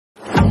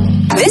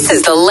This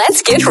is the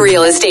Let's Get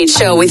Real Estate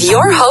Show with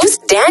your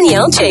host,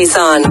 Danielle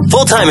Chason.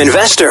 Full-time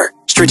investor,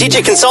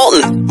 strategic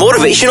consultant,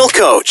 motivational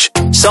coach,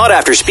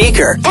 sought-after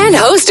speaker, and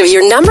host of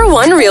your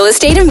 #1 real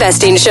estate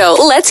investing show,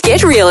 Let's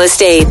Get Real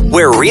Estate,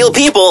 where real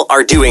people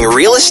are doing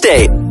real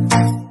estate.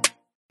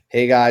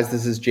 Hey guys,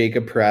 this is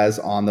Jacob Perez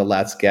on the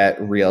Let's Get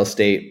Real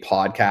Estate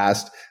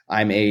podcast.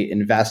 I'm a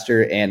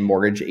investor and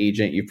mortgage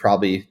agent. You've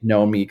probably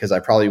known me because I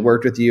probably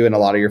worked with you and a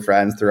lot of your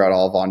friends throughout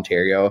all of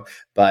Ontario.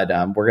 But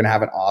we're going to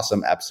have an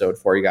awesome episode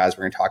for you guys.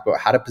 We're going to talk about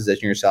how to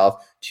position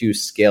yourself to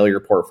scale your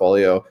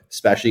portfolio,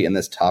 especially in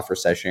this tough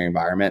recessionary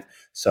environment.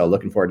 So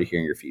looking forward to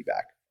hearing your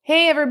feedback.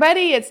 Hey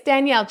everybody, it's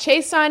Danielle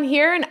Chason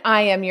here, and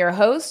I am your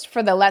host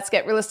for the Let's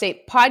Get Real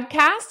Estate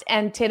podcast.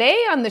 And today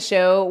on the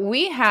show,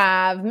 we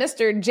have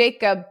Mr.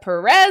 Jacob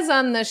Perez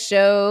on the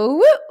show.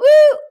 Woo,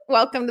 woo.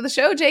 Welcome to the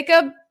show,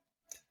 Jacob.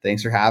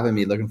 Thanks for having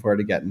me. Looking forward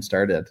to getting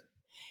started.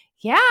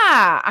 Yeah,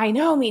 I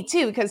know, me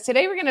too, because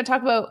today we're going to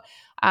talk about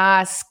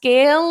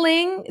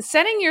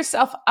setting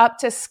yourself up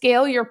to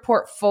scale your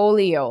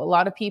portfolio. A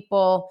lot of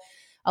people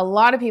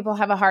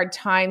have a hard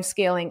time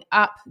scaling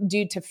up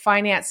due to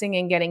financing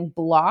and getting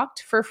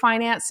blocked for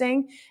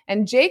financing.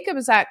 And Jacob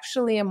is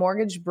actually a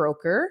mortgage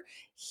broker.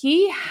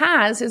 He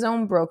has his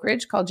own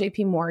brokerage called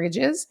JP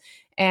Mortgages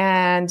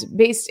and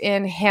based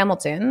in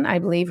Hamilton, I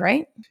believe,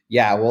 right?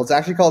 Yeah, well, it's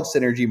actually called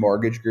Synergy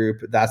Mortgage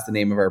Group. That's the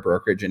name of our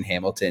brokerage in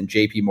Hamilton.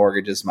 JP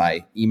Mortgage is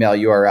my email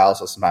URL,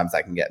 so sometimes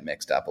I can get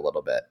mixed up a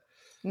little bit.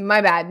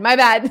 My bad.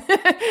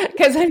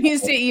 Because I'm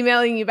used to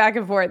emailing you back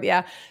and forth.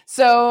 Yeah.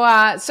 So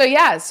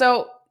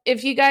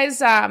if you guys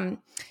hang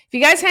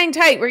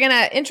tight, we're going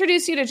to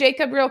introduce you to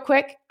Jacob real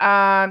quick.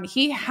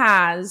 He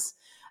has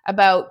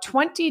about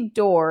 20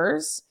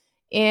 doors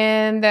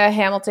in the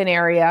Hamilton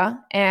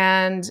area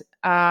and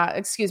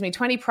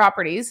 20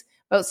 properties,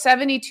 about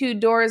 72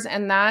 doors.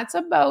 And that's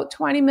about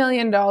 $20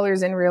 million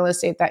in real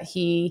estate that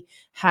he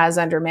has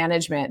under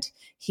management.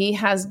 He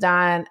has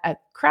done a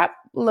crap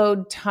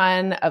load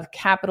ton of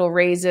capital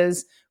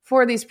raises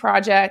for these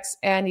projects,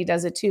 and he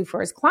does it too for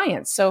his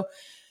clients. So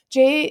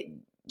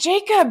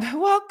Jacob,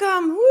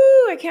 welcome.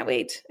 Woo, I can't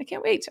wait.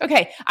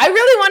 Okay. I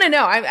really want to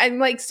know. I'm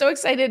like so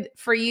excited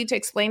for you to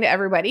explain to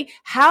everybody,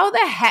 how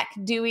the heck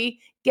do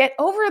we get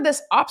over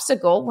this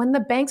obstacle when the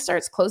bank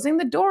starts closing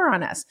the door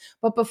on us?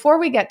 But before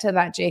we get to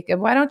that, Jacob,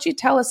 why don't you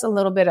tell us a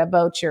little bit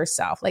about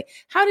yourself? Like,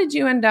 how did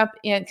you end up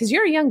because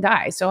you're a young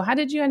guy. So how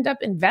did you end up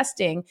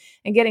investing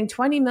and getting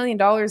 $20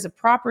 million of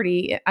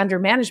property under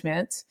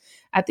management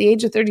at the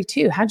age of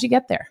 32? How'd you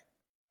get there?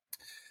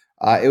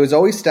 It was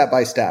always step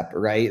by step,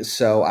 right?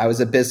 So I was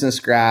a business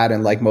grad,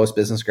 and like most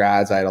business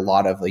grads, I had a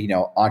lot of,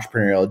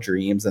 entrepreneurial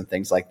dreams and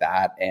things like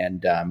that.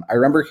 And I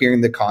remember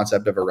hearing the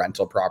concept of a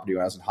rental property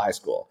when I was in high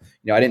school.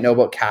 I didn't know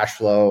about cash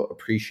flow,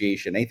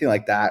 appreciation, anything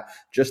like that,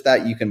 just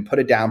that you can put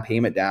a down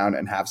payment down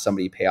and have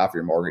somebody pay off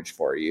your mortgage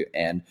for you.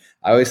 And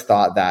I always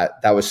thought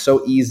that was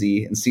so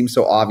easy and seemed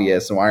so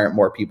obvious, and why aren't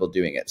more people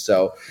doing it?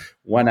 So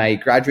when I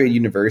graduated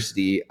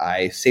university,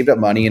 I saved up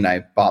money and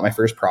I bought my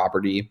first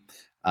property.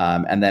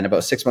 And then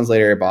about 6 months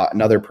later, I bought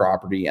another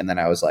property, and then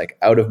I was like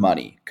out of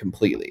money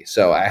completely.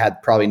 So I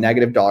had probably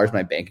negative dollars in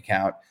my bank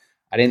account.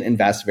 I didn't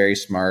invest very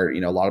smart.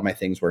 A lot of my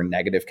things were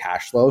negative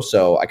cash flow.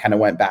 So I kind of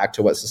went back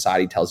to what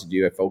society tells you to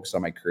do. I focused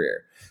on my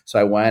career.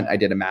 So I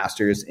did a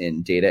master's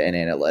in data and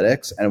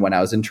analytics. And when I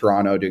was in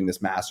Toronto doing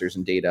this master's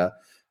in data,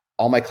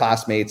 all my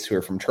classmates who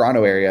are from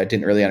Toronto area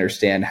didn't really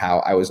understand how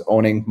I was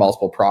owning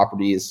multiple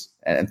properties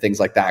and things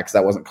like that, because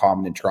that wasn't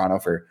common in Toronto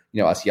for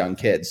us young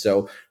kids.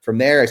 So from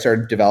there, I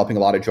started developing a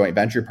lot of joint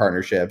venture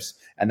partnerships,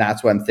 and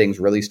that's when things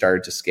really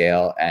started to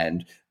scale.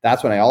 And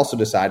that's when I also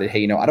decided,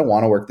 hey, I don't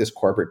want to work this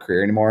corporate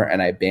career anymore,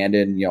 and I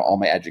abandoned all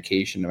my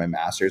education and my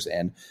master's,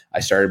 and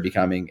I started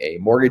becoming a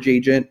mortgage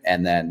agent.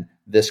 And then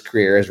this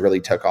career has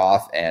really took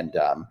off, and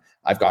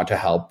I've gone to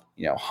help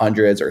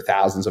hundreds or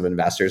thousands of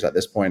investors at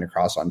this point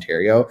across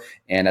Ontario.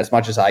 And as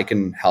much as I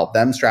can help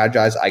them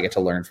strategize, I get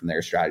to learn from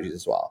their strategies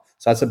as well.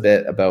 So that's a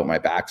bit about my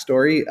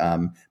backstory.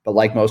 But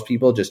like most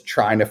people, just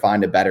trying to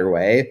find a better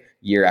way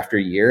year after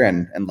year.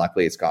 And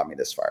luckily it's got me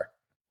this far.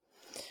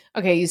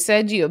 Okay, you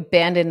said you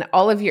abandoned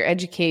all of your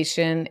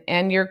education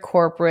and your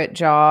corporate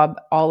job,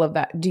 all of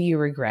that. Do you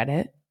regret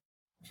it?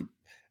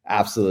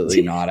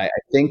 Absolutely not. I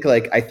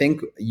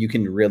think you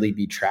can really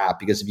be trapped,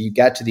 because if you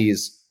get to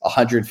these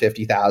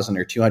 $150,000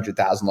 or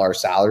 $200,000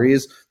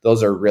 salaries,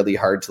 those are really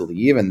hard to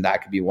leave. And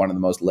that could be one of the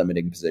most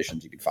limiting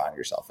positions you could find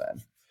yourself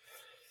in.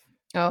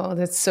 Oh,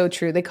 that's so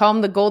true. They call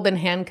them the golden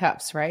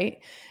handcuffs, right?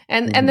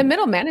 And the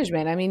middle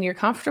management, I mean, you're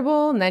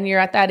comfortable, and then you're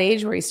at that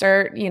age where you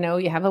start,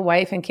 you have a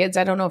wife and kids.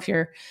 I don't know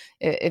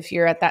if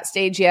you're at that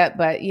stage yet,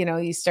 but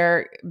you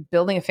start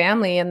building a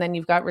family, and then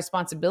you've got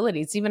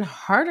responsibility. It's even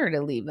harder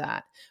to leave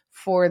that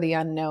for the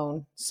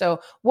unknown.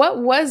 So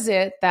what was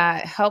it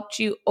that helped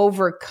you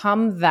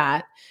overcome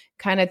that,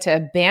 kind of to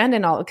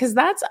abandon all? Because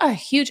that's a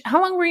huge,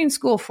 how long were you in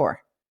school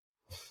for?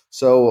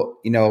 So,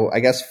 I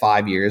guess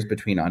 5 years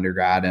between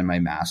undergrad and my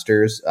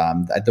master's.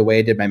 The way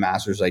I did my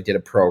master's, I did a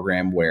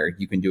program where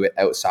you can do it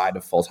outside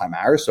of full-time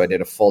hours. So I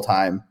did a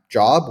full-time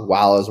job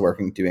while I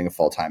was doing a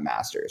full-time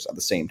master's at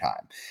the same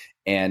time.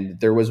 And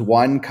there was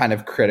one kind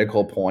of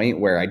critical point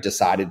where I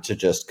decided to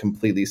just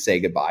completely say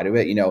goodbye to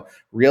it.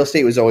 Real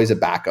estate was always a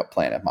backup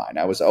plan of mine.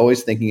 I was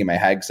always thinking in my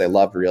head, because I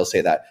loved real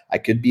estate, that I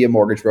could be a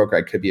mortgage broker,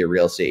 I could be a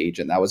real estate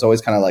agent. That was always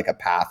kind of like a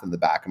path in the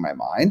back of my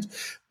mind.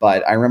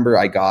 But I remember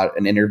I got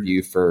an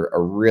interview for a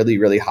really,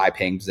 really high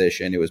paying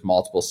position. It was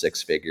multiple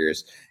six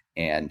figures.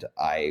 And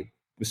I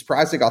was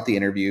surprised I got the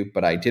interview,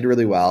 but I did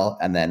really well.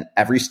 And then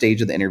every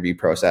stage of the interview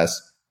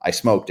process, I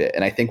smoked it.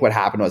 And I think what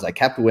happened was I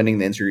kept winning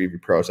the interview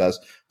process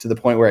to the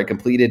point where I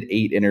completed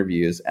 8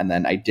 interviews and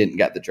then I didn't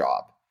get the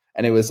job.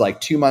 And it was like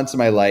 2 months of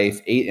my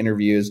life, 8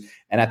 interviews.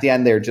 And at the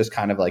end, they're just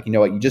kind of like, you know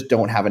what, you just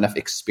don't have enough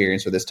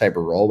experience for this type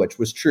of role, which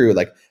was true.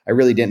 Like I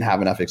really didn't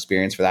have enough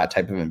experience for that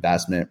type of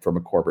investment from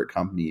a corporate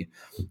company.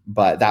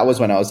 But that was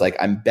when I was like,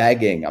 I'm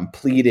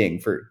pleading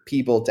for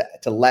people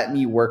to let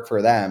me work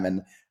for them.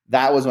 And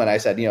that was when I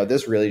said,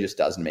 this really just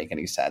doesn't make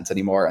any sense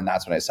anymore. And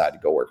that's when I decided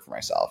to go work for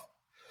myself.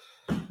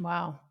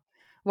 Wow.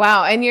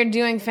 And you're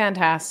doing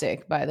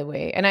fantastic, by the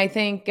way. And I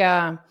think,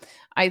 yeah,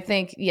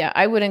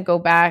 I wouldn't go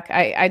back.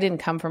 I didn't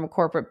come from a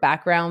corporate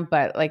background,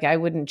 but like, I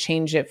wouldn't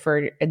change it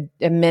for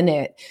a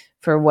minute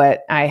for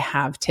what I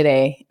have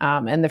today,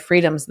 and the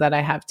freedoms that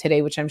I have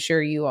today, which I'm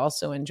sure you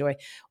also enjoy.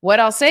 What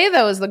I'll say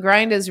though, is the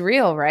grind is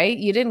real, right?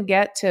 You didn't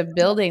get to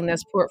building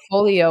this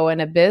portfolio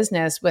and a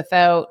business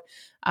without,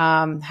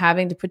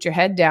 having to put your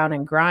head down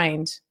and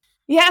grind.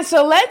 Yeah,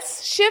 so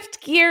let's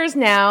shift gears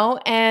now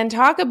and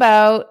talk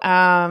about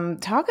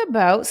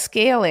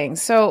scaling.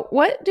 So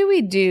what do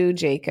we do,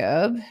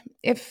 Jacob,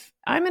 if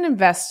I'm an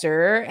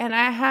investor and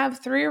I have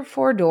 3 or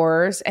 4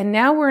 doors and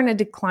now we're in a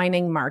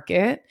declining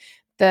market,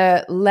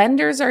 the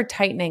lenders are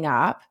tightening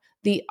up,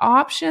 the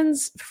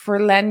options for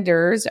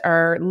lenders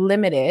are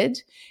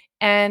limited,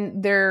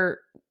 and their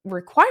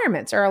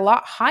requirements are a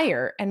lot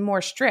higher and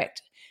more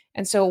strict.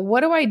 And so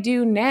what do I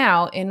do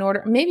now in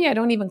order, maybe I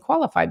don't even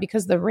qualify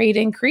because the rate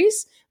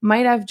increase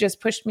might have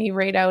just pushed me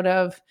right out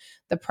of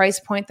the price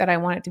point that I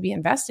wanted to be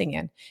investing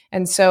in.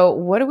 And so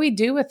what do we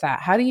do with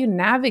that? How do you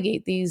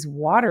navigate these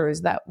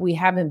waters that we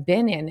haven't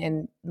been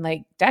in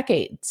like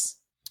decades?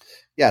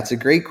 Yeah, it's a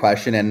great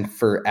question. And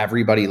for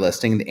everybody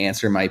listening, the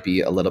answer might be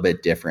a little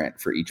bit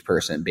different for each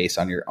person based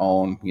on your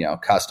own,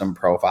 custom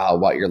profile,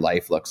 what your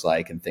life looks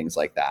like and things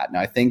like that. Now,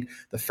 I think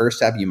the first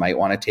step you might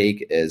want to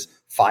take is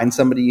find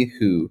somebody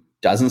who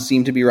doesn't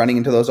seem to be running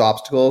into those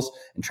obstacles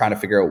and trying to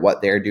figure out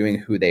what they're doing,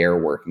 who they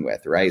are working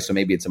with, right? So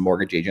maybe it's a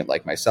mortgage agent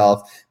like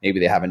myself. Maybe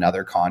they have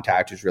another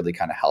contact who's really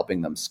kind of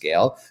helping them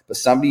scale, but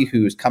somebody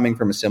who's coming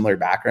from a similar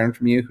background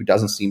from you, who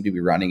doesn't seem to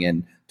be running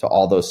into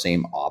all those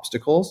same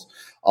obstacles.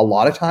 A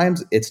lot of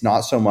times it's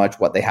not so much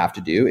what they have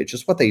to do, it's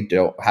just what they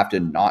don't have to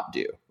not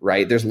do,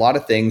 right? There's a lot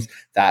of things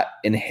that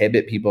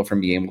inhibit people from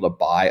being able to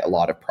buy a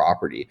lot of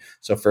property.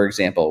 So for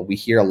example, we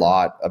hear a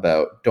lot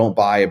about don't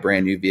buy a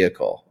brand new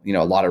vehicle.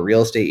 A lot of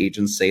real estate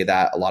agents say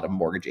that, a lot of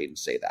mortgage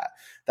agents say that.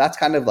 That's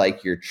kind of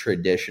like your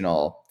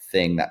traditional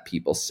thing that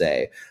people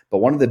say. But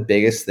one of the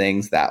biggest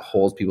things that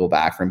holds people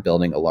back from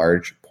building a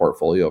large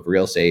portfolio of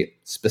real estate,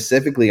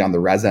 specifically on the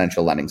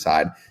residential lending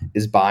side,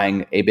 is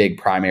buying a big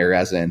primary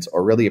residence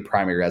or really a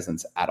primary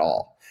residence at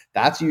all.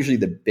 That's usually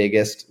the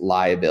biggest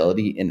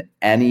liability in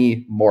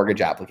any mortgage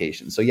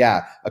application. So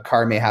yeah, a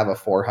car may have a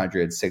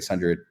 $400,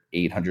 $600,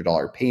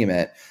 $800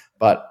 payment,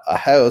 but a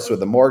house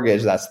with a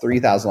mortgage that's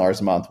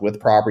 $3,000 a month with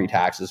property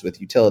taxes,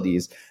 with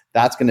utilities,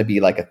 that's going to be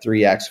like a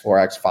 3x,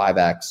 4x,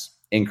 5x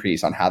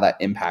increase on how that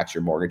impacts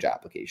your mortgage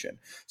application.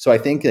 So I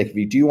think like if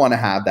you do want to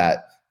have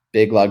that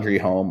big luxury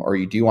home, or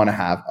you do want to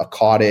have a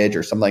cottage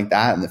or something like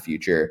that in the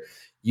future,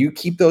 you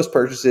keep those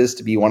purchases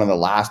to be one of the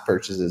last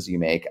purchases you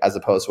make, as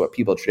opposed to what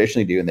people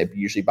traditionally do. And they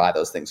usually buy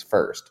those things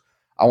first.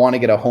 I want to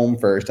get a home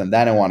first, and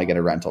then I want to get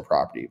a rental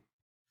property.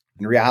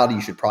 In reality,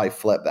 you should probably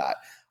flip that.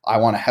 I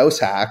want a house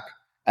hack,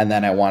 and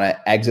then I want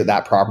to exit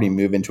that property,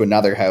 move into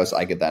another house.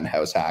 I could then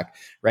house hack,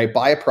 right?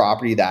 Buy a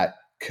property that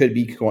could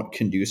be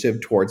conducive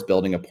towards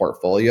building a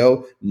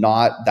portfolio,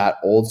 not that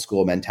old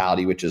school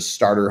mentality, which is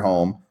starter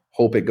home,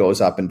 hope it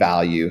goes up in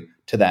value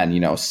to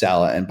then,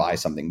 sell it and buy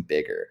something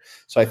bigger.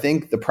 So I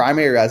think the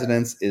primary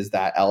residence is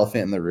that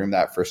elephant in the room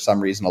that for some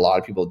reason a lot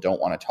of people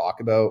don't want to talk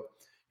about.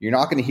 You're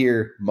not going to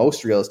hear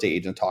most real estate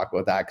agents talk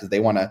about that because they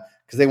want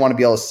to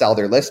be able to sell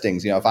their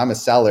listings. If I'm a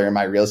seller and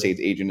my real estate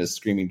agent is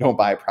screaming, don't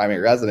buy a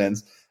primary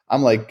residence,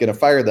 I'm like going to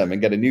fire them and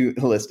get a new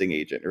listing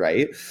agent,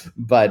 right?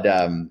 But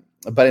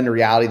in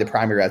reality, the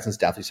primary residence is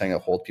definitely something that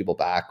holds people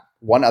back.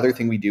 One other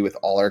thing we do with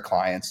all our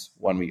clients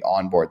when we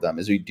onboard them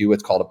is we do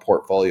what's called a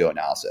portfolio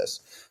analysis.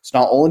 So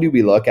not only do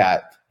we look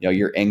at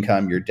your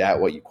income, your debt,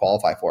 what you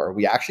qualify for,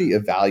 we actually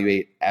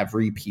evaluate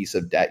every piece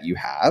of debt you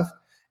have.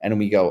 And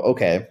we go,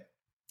 okay,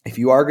 if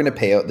you are going to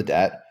pay out the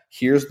debt,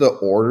 here's the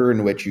order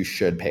in which you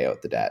should pay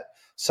out the debt.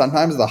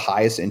 Sometimes the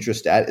highest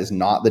interest debt is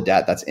not the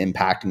debt that's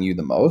impacting you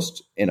the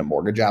most in a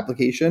mortgage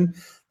application.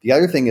 The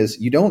other thing is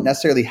you don't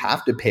necessarily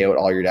have to pay out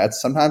all your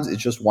debts. Sometimes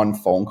it's just one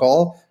phone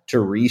call to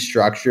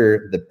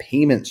restructure the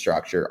payment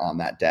structure on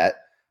that debt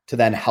to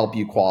then help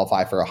you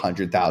qualify for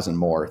 100,000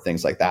 more,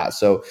 things like that.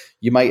 So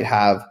you might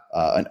have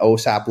an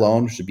OSAP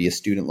loan, which would be a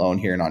student loan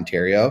here in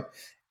Ontario,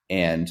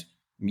 and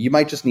you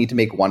might just need to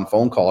make one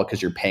phone call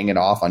because you're paying it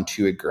off on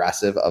too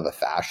aggressive of a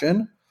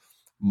fashion.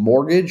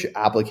 Mortgage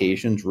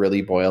applications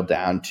really boil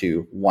down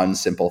to one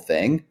simple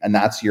thing, and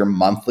that's your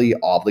monthly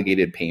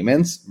obligated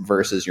payments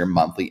versus your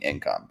monthly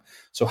income.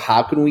 So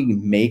how can we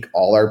make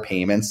all our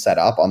payments set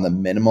up on the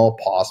minimal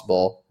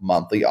possible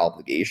monthly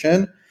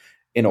obligation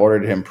in order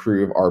to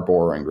improve our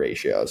borrowing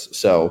ratios?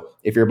 So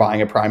if you're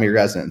buying a primary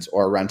residence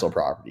or a rental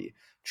property,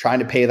 trying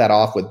to pay that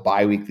off with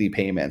biweekly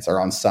payments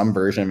or on some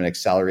version of an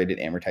accelerated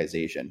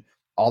amortization,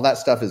 all that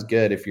stuff is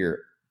good if your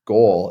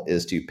goal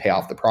is to pay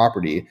off the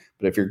property.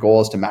 But if your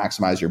goal is to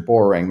maximize your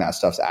borrowing, that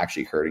stuff's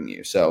actually hurting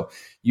you. So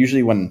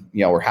usually when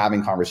we're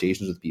having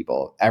conversations with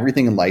people,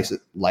 everything in life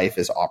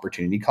is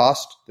opportunity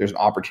cost. There's an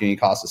opportunity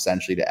cost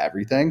essentially to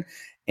everything.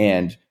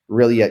 And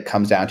really it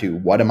comes down to,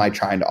 what am I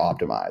trying to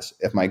optimize?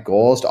 If my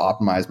goal is to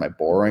optimize my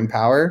borrowing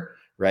power,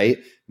 right?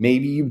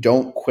 Maybe you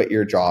don't quit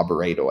your job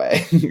right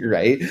away,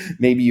 right?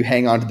 Maybe you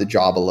hang on to the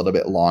job a little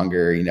bit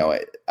longer,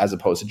 as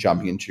opposed to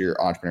jumping into your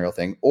entrepreneurial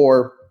thing.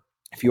 Or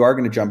if you are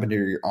going to jump into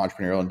your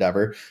entrepreneurial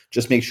endeavor,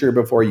 just make sure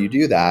before you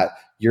do that,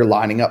 you're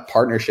lining up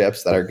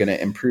partnerships that are going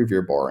to improve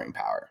your borrowing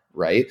power,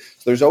 right?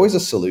 So there's always a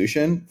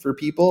solution for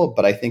people,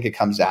 but I think it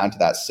comes down to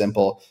that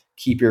simple: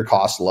 keep your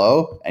costs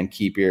low and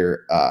keep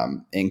your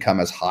income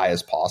as high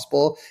as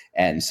possible.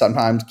 And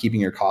sometimes keeping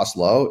your costs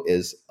low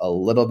is a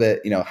little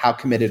bit, how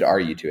committed are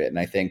you to it? And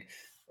I think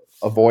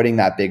avoiding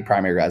that big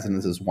primary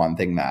residence is one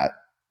thing that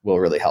will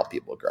really help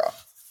people grow.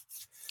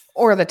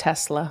 Or the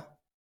Tesla.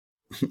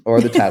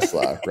 Or the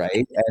Tesla,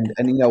 right?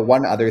 And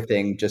one other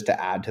thing just to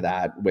add to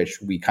that,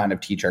 which we kind of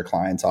teach our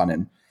clients on,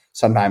 and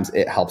sometimes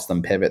it helps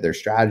them pivot their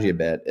strategy a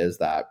bit, is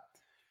that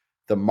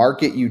the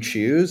market you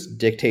choose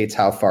dictates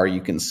how far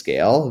you can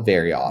scale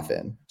very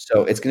often.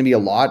 So it's going to be a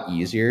lot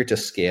easier to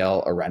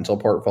scale a rental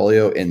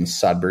portfolio in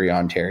Sudbury,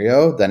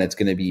 Ontario than it's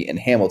going to be in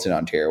Hamilton,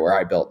 Ontario, where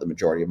I built the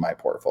majority of my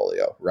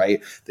portfolio,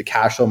 right? The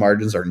cash flow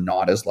margins are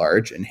not as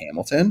large in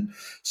Hamilton.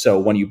 So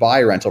when you buy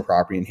a rental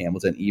property in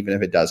Hamilton, even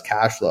if it does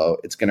cash flow,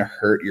 it's going to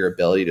hurt your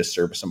ability to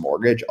service a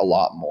mortgage a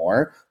lot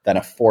more than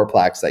a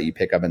fourplex that you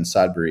pick up in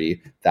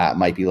Sudbury that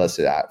might be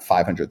listed at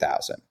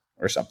 500,000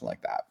 or something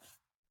like that.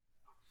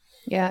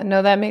 Yeah,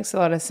 no, that makes a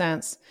lot of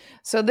sense.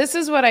 So this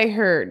is what I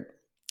heard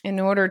in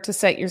order to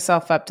set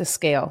yourself up to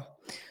scale.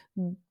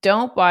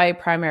 Don't buy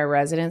primary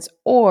residence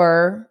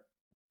or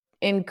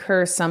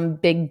incur some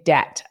big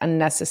debt,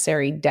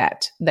 unnecessary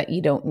debt that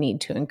you don't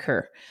need to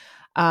incur.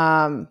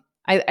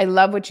 I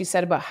love what you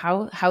said about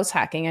house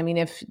hacking. I mean,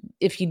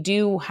 if you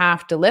do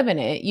have to live in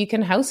it, you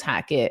can house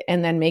hack it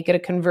and then make it a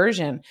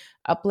conversion,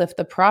 uplift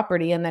the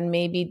property, and then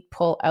maybe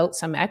pull out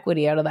some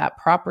equity out of that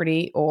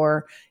property.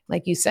 Or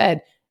like you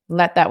said,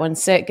 let that one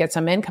sit, get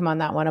some income on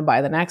that one and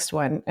buy the next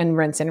one and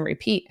rinse and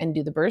repeat and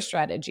do the burst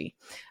strategy.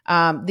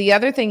 The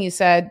other thing you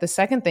said, the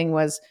second thing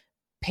was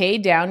pay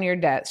down your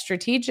debt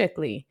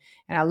strategically.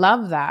 And I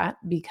love that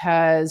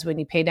because when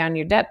you pay down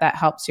your debt, that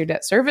helps your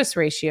debt service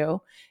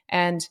ratio.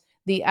 And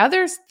the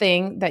other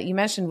thing that you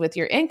mentioned with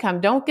your income,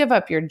 don't give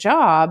up your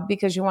job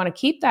because you want to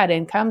keep that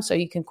income so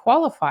you can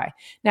qualify.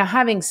 Now,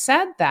 having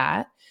said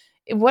that,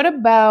 what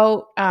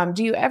about,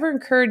 do you ever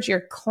encourage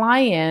your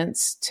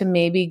clients to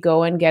maybe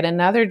go and get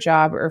another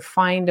job or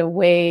find a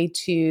way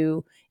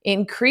to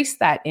increase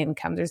that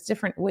income? There's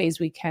different ways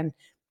we can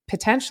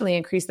potentially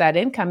increase that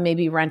income.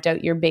 Maybe rent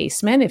out your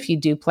basement if you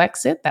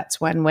duplex it. That's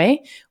one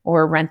way.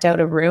 Or rent out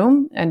a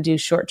room and do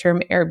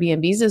short-term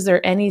Airbnbs. Is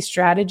there any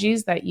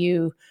strategies that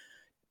you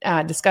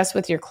discuss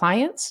with your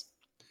clients?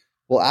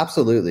 Well,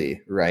 absolutely.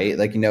 Right.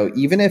 Like,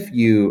 even if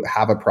you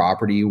have a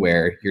property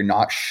where you're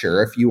not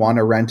sure if you want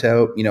to rent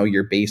out,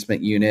 your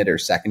basement unit or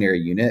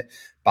secondary unit,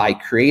 by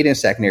creating a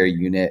secondary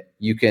unit,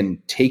 you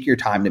can take your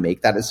time to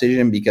make that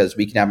decision because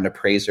we can have an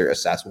appraiser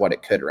assess what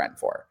it could rent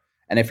for.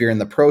 And if you're in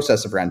the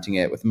process of renting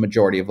it with the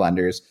majority of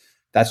lenders,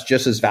 that's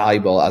just as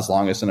valuable as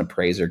long as an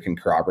appraiser can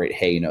corroborate,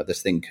 hey,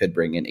 this thing could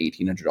bring in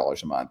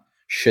 $1,800 a month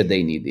should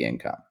they need the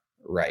income.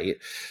 Right.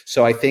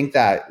 So I think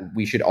that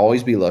we should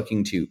always be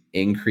looking to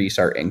increase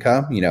our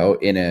income,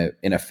 in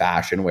a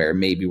fashion where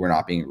maybe we're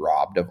not being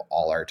robbed of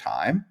all our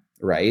time.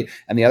 Right.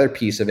 And the other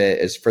piece of it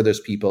is for those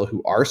people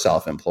who are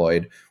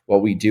self-employed,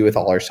 what we do with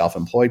all our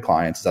self-employed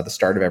clients is at the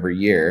start of every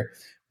year,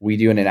 we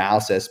do an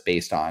analysis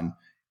based on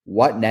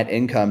what net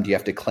income do you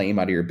have to claim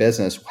out of your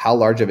business? How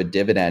large of a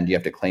dividend do you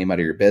have to claim out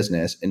of your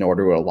business in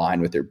order to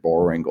align with your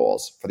borrowing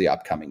goals for the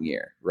upcoming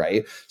year?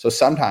 Right. So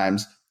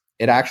sometimes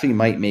it actually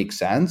might make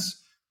sense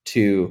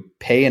to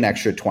pay an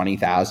extra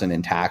 $20,000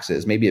 in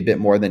taxes, maybe a bit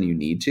more than you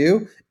need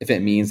to, if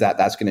it means that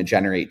that's going to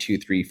generate 2,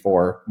 3,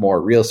 4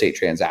 more real estate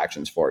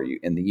transactions for you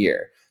in the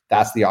year.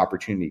 That's the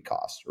opportunity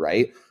cost,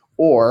 right?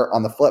 Or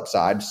on the flip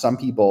side, some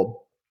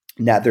people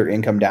net their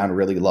income down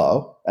really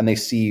low, and they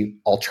see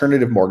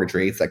alternative mortgage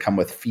rates that come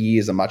with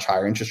fees and much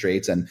higher interest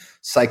rates. And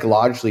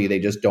psychologically, they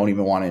just don't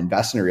even want to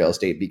invest in real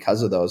estate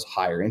because of those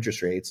higher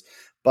interest rates.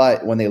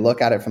 But when they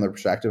look at it from the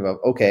perspective of,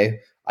 okay,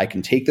 I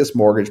can take this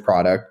mortgage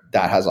product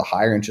that has a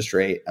higher interest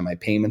rate and my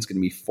payment's going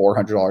to be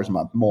 $400 a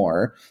month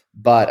more,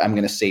 but I'm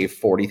going to save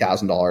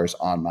 $40,000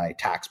 on my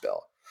tax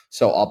bill.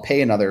 So I'll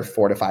pay another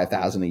 $4,000 to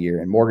 $5,000 a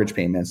year in mortgage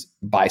payments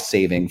by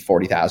saving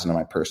 $40,000 on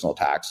my personal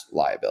tax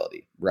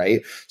liability,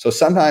 right? So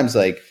sometimes,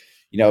 like,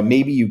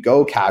 maybe you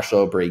go cash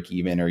flow break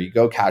even or you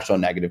go cash flow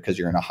negative because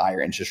you're in a higher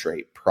interest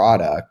rate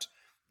product,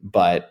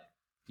 but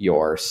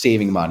you're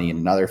saving money in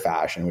another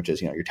fashion, which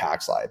is, your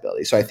tax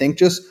liability. So I think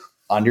just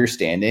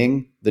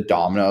understanding the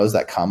dominoes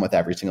that come with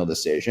every single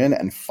decision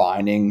and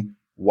finding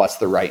what's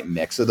the right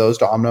mix of those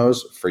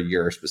dominoes for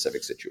your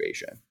specific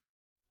situation.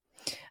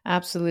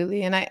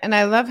 Absolutely. And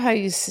I love how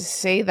you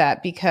say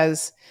that,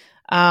 because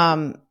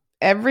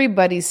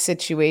everybody's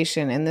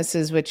situation, and this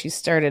is what you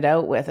started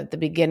out with at the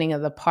beginning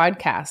of the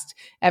podcast,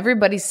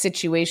 everybody's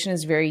situation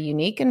is very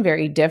unique and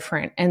very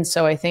different. And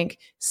so I think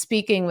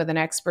speaking with an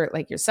expert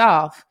like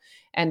yourself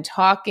and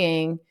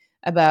talking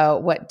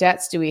about what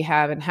debts do we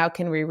have and how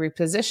can we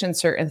reposition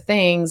certain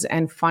things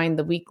and find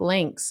the weak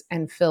links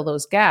and fill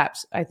those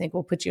gaps, I think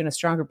will put you in a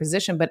stronger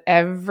position. But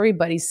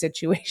everybody's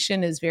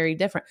situation is very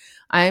different.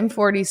 I'm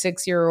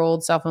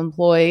 46-year-old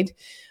self-employed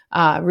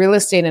real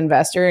estate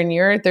investor, and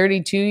you're a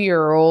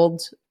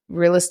 32-year-old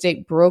real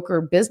estate broker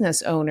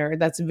business owner.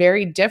 That's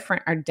very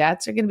different. Our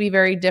debts are going to be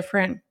very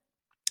different.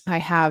 I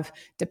have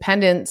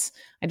dependents.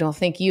 I don't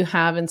think you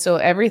have. And so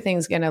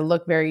everything's going to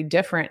look very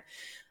different.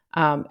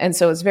 And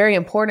so it's very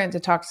important to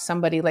talk to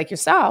somebody like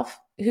yourself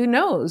who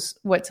knows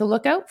what to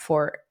look out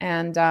for.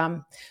 And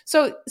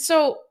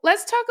so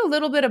let's talk a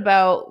little bit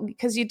about,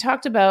 because you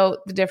talked about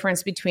the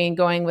difference between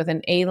going with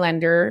an A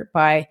lender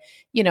by,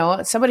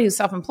 somebody who's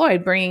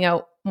self-employed, bringing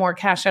out more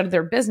cash out of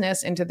their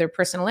business into their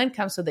personal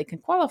income so they can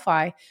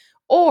qualify,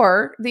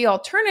 or the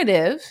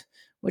alternative,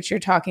 which you're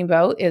talking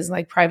about, is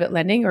like private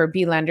lending or a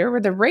B lender, where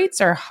the rates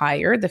are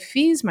higher, the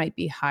fees might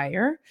be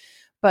higher.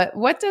 But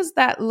what does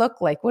that look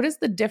like? What is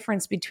the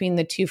difference between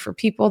the two for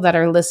people that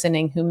are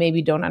listening who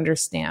maybe don't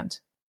understand?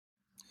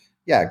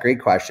 Yeah, great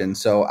question.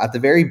 So at the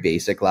very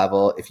basic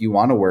level, if you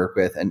want to work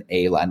with an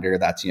A lender,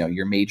 that's,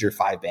 your major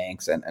 5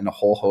 banks and a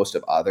whole host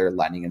of other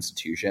lending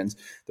institutions,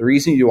 the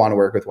reason you want to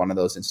work with one of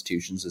those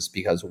institutions is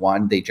because,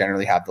 one, they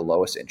generally have the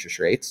lowest interest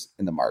rates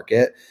in the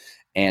market.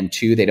 And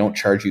 2, they don't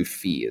charge you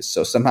fees.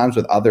 So sometimes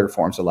with other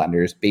forms of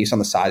lenders, based on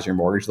the size of your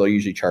mortgage, they'll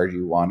usually charge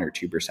you 1 or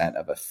 2%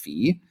 of a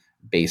fee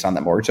based on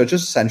that mortgage. So it's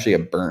just essentially a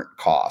burnt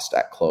cost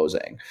at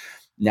closing.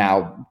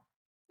 Now,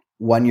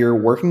 when you're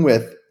working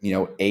with,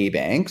 A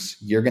banks,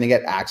 you're going to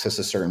get access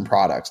to certain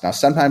products. Now,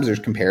 sometimes there's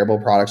comparable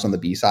products on the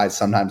B side.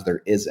 Sometimes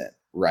there isn't,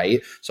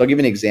 right? So I'll give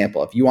you an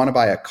example. If you want to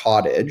buy a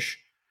cottage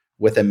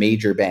with a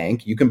major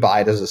bank, you can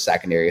buy it as a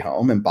secondary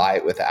home and buy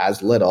it with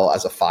as little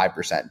as a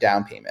 5%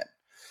 down payment.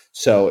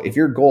 So if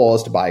your goal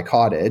is to buy a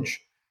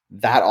cottage,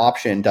 that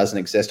option doesn't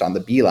exist on the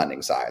B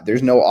lending side.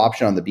 There's no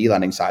option on the B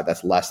lending side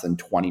that's less than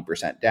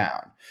 20%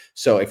 down.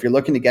 So if you're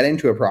looking to get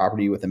into a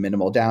property with a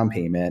minimal down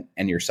payment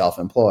and you're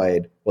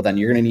self-employed, well, then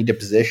you're going to need to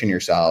position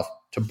yourself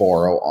to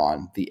borrow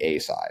on the A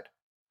side,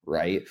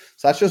 right?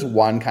 So that's just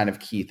one kind of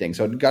key thing.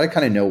 So you got to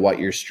kind of know what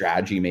your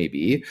strategy may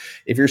be.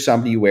 If you're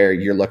somebody where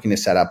you're looking to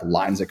set up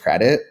lines of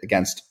credit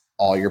against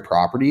all your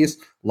properties,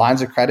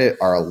 lines of credit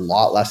are a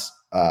lot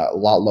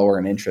lower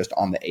in interest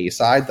on the A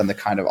side than the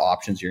kind of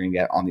options you're going to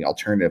get on the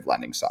alternative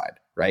lending side,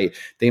 right?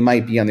 They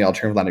might be on the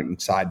alternative lending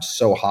side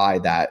so high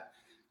that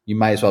you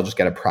might as well just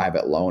get a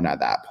private loan at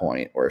that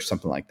point or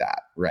something like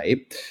that, right?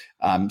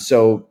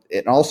 So,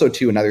 and also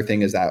too, another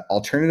thing is that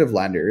alternative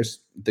lenders,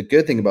 the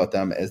good thing about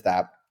them is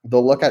that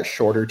they'll look at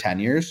shorter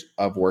tenures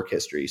of work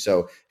history.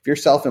 So if you're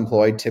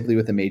self-employed, typically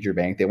with a major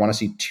bank, they want to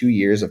see 2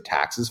 years of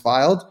taxes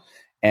filed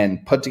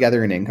and put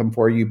together an income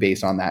for you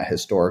based on that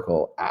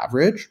historical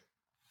average.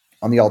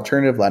 On the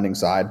alternative lending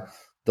side,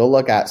 they'll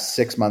look at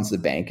 6 months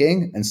of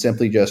banking and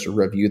simply just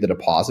review the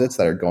deposits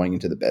that are going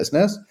into the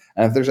business.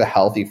 And if there's a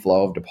healthy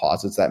flow of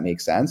deposits that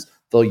makes sense,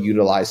 they'll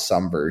utilize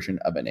some version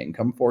of an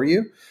income for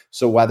you.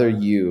 So whether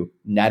you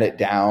net it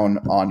down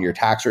on your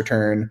tax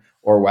return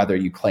or whether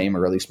you claim a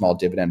really small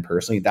dividend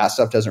personally, that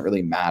stuff doesn't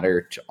really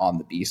matter on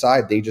the B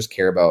side. They just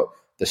care about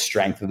the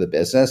strength of the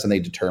business and they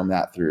determine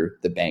that through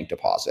the bank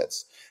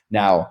deposits.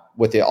 Now,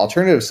 with the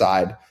alternative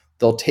side,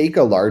 they'll take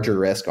a larger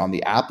risk on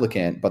the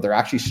applicant, but they're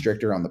actually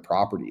stricter on the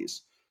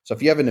properties. So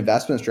if you have an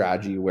investment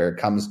strategy where it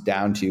comes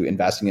down to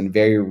investing in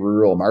very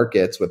rural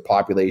markets with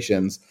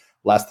populations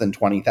less than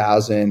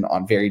 20,000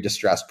 on very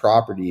distressed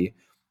property,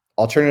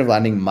 alternative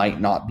lending might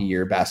not be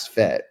your best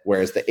fit.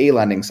 Whereas the A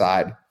lending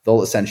side,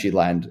 they'll essentially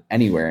lend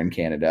anywhere in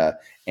Canada.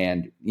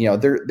 And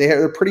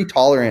they're pretty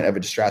tolerant of a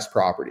distressed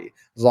property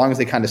as long as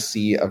they kind of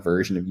see a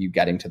version of you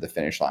getting to the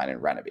finish line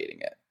and renovating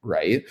it.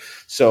 right?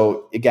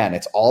 So again,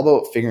 it's all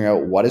about figuring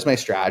out what is my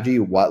strategy,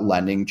 what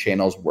lending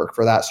channels work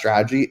for that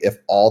strategy. If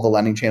all the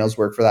lending channels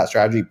work for that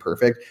strategy,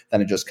 perfect.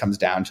 Then it just comes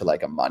down to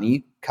like a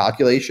money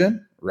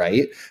calculation,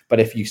 right? But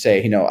if you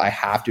say, I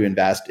have to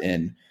invest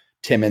in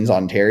Timmins,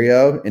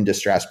 Ontario in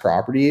distressed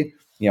property,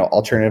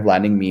 alternative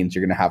lending means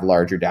you're going to have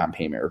larger down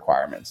payment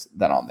requirements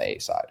than on the A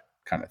side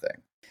kind of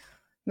thing.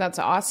 That's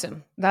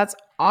awesome. That's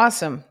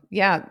awesome.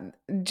 Yeah.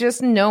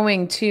 Just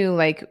knowing too,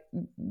 like,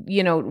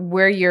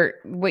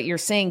 what you're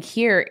saying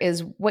here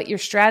is what your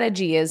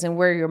strategy is and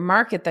where your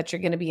market that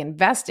you're going to be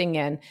investing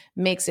in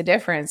makes a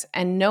difference,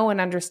 and know and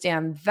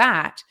understand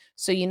that.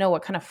 So you know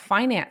what kind of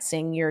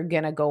financing you're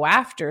going to go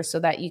after so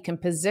that you can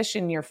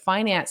position your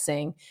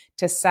financing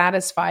to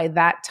satisfy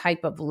that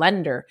type of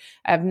lender.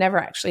 I've never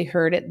actually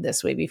heard it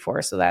this way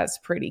before. So that's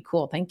pretty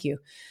cool. Thank you.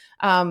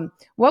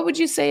 What would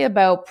you say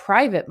about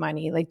private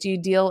money? Like, do you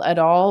deal at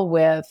all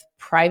with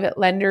private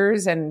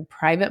lenders and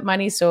private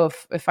money? So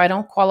if I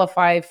don't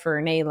qualify for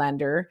an A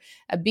lender,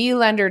 a B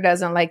lender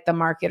doesn't like the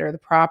market or the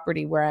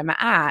property where I'm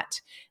at,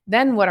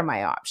 then what are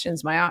my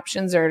options? My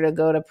options are to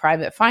go to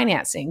private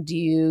financing. Do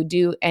you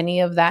do any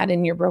of that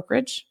in your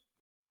brokerage?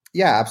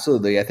 Yeah,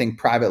 absolutely. I think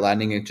private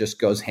lending, it just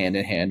goes hand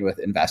in hand with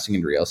investing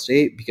in real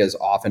estate, because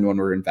often when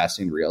we're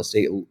investing in real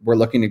estate, we're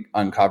looking to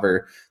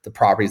uncover the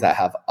properties that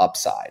have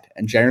upside.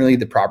 And generally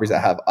the properties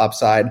that have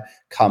upside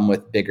come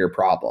with bigger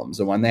problems.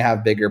 And when they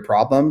have bigger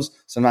problems,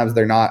 sometimes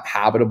they're not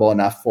habitable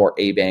enough for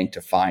a bank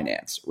to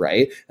finance,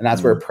 right? And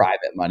that's where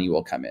private money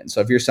will come in. So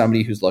if you're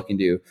somebody who's looking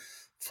to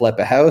flip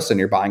a house and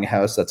you're buying a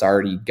house that's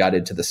already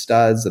gutted to the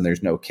studs and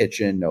there's no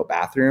kitchen, no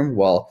bathroom,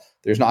 well,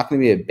 there's not going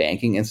to be a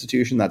banking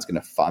institution that's going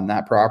to fund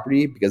that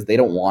property, because they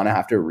don't want to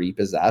have to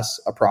repossess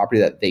a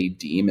property that they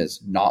deem is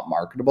not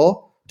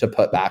marketable to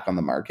put back on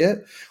the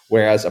market.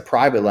 Whereas a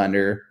private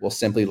lender will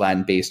simply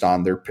lend based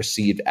on their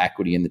perceived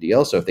equity in the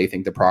deal. So if they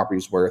think the property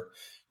is worth,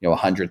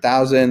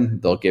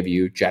 $100,000, they'll give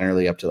you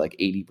generally up to like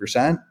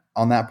 80%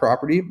 on that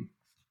property.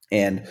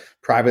 And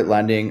private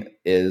lending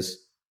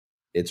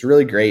it's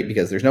really great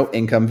because there's no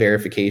income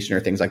verification or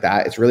things like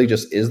that. It's really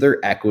just, is there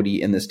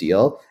equity in this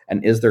deal,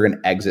 and is there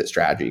an exit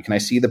strategy? Can I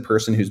see the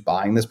person who's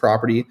buying this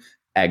property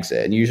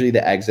exit? And usually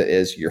the exit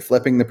is you're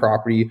flipping the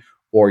property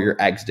or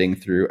you're exiting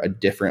through a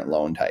different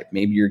loan type.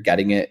 Maybe you're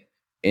getting it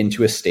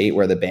into a state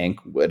where the bank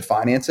would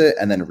finance it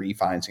and then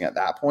refinancing at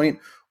that point.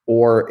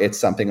 Or it's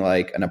something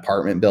like an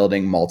apartment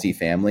building,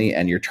 multifamily,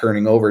 and you're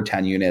turning over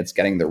 10 units,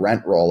 getting the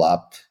rent roll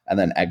up, and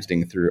then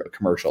exiting through a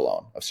commercial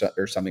loan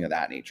or something of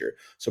that nature.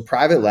 So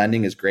private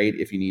lending is great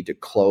if you need to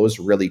close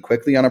really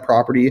quickly on a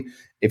property,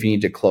 if you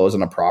need to close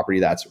on a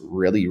property that's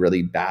really,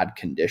 really bad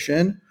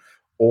condition,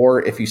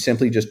 or if you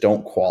simply just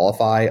don't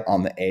qualify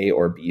on the A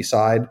or B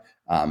side,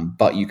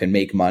 but you can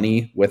make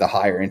money with a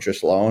higher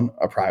interest loan.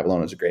 A private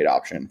loan is a great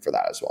option for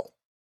that as well.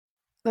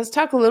 Let's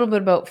talk a little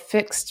bit about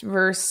fixed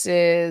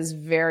versus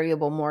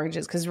variable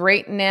mortgages, because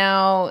right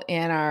now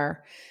in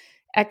our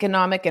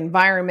economic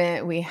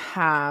environment, we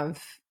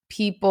have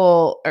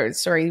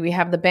we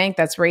have the bank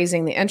that's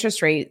raising the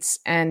interest rates,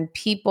 and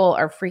people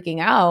are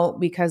freaking out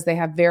because they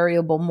have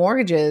variable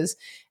mortgages.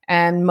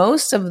 And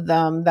most of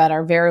them that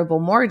are variable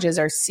mortgages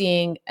are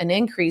seeing an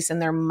increase in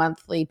their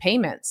monthly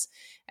payments.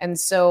 And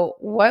so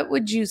what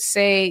would you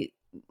say?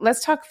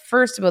 Let's talk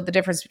first about the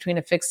difference between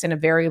a fixed and a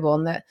variable,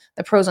 and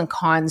the pros and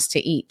cons to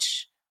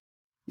each.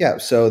 Yeah,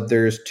 so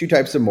there's two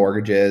types of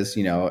mortgages,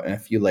 and a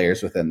few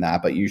layers within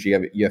that, but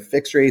usually you have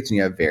fixed rates and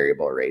you have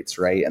variable rates,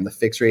 right? And the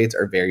fixed rates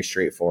are very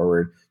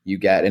straightforward. You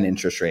get an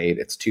interest rate,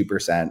 it's 2%,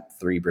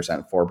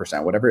 3%,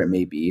 4%, whatever it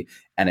may be,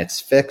 and it's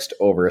fixed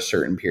over a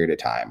certain period of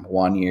time,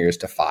 1 year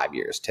to 5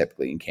 years,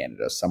 typically in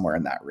Canada, somewhere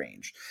in that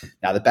range.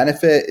 Now, the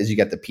benefit is you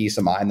get the peace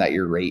of mind that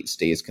your rate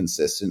stays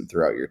consistent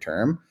throughout your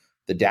term.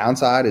 The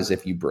downside is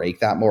if you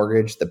break that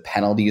mortgage, the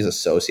penalties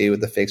associated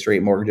with the fixed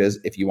rate mortgages,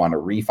 if you want to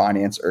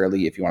refinance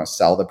early, if you want to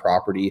sell the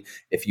property,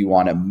 if you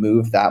want to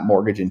move that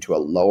mortgage into a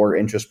lower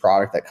interest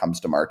product that comes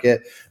to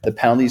market, the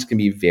penalties can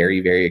be very,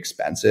 very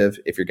expensive.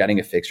 If you're getting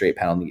a fixed rate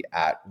penalty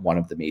at one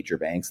of the major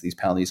banks, these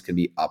penalties can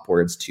be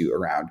upwards to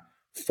around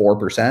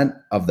 4%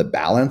 of the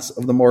balance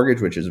of the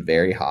mortgage, which is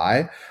very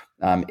high.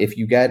 If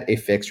you get a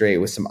fixed rate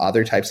with some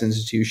other types of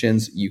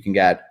institutions, you can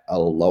get a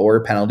lower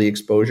penalty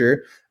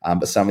exposure,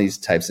 but some of these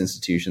types of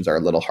institutions are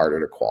a little harder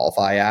to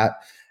qualify at.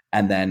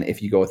 And then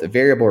if you go with a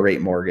variable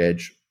rate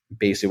mortgage,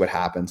 basically what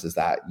happens is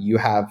that you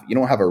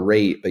don't have a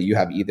rate, but you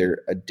have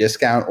either a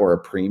discount or a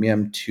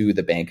premium to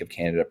the Bank of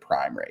Canada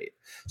prime rate.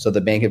 So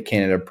the Bank of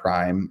Canada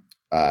prime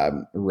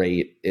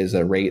rate is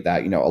a rate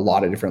that a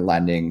lot of different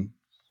lending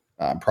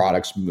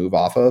products move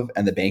off of,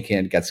 and the Bank of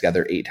Canada gets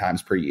together 8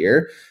 times per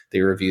year.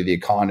 They review the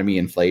economy,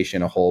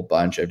 inflation, a whole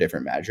bunch of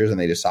different measures, and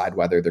they decide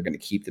whether they're going to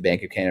keep the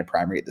Bank of Canada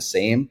prime rate the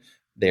same,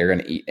 they're going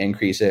to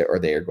increase it, or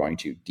they are going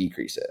to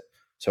decrease it.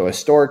 So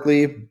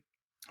historically,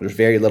 there's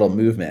very little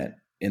movement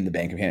in the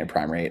Bank of Canada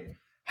prime rate.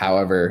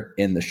 However,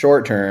 in the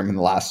short term, in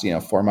the last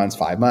 4 months,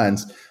 5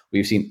 months,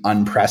 we've seen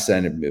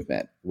unprecedented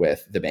movement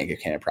with the Bank of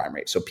Canada prime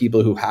rate. So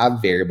people who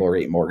have variable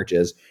rate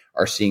mortgages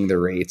are seeing the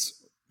rates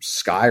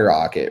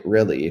skyrocket,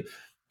 really.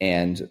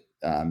 And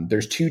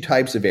there's two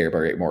types of variable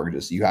rate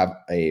mortgages. You have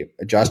a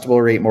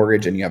adjustable rate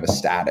mortgage and you have a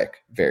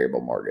static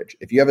variable mortgage.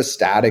 If you have a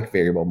static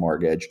variable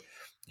mortgage,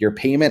 your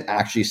payment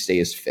actually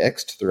stays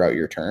fixed throughout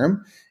your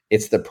term.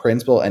 It's the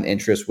principal and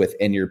interest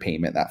within your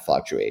payment that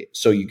fluctuate.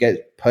 So you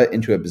get put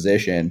into a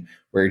position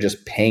where you're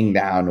just paying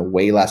down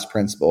way less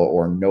principal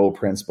or no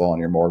principal on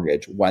your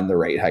mortgage when the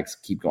rate hikes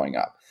keep going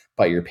up,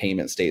 but your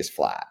payment stays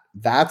flat.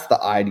 That's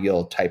the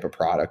ideal type of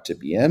product to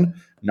be in.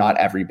 Not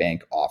every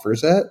bank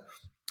offers it.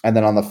 And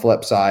then on the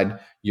flip side,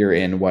 you're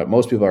in what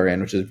most people are in,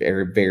 which is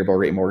variable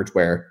rate mortgage,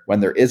 where when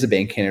there is a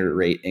bank candidate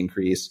rate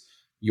increase,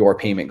 your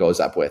payment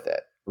goes up with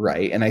it,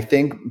 right? And I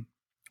think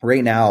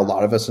right now, a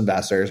lot of us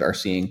investors are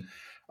seeing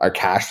our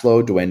cash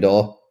flow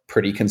dwindle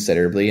pretty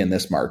considerably in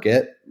this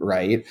market,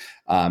 right?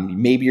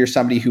 Maybe you're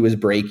somebody who is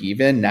break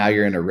even. Now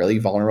you're in a really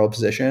vulnerable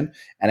position,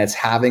 and it's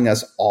having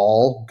us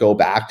all go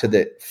back to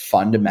the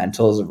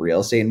fundamentals of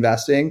real estate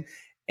investing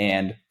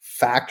and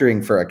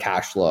factoring for a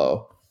cash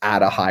flow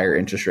at a higher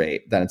interest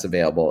rate than it's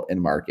available in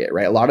market,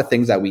 right? A lot of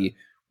things that we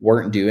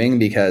weren't doing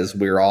because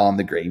we were all on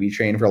the gravy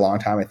train for a long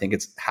time. I think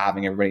it's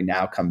having everybody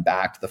now come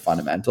back to the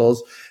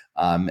fundamentals.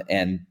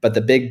 But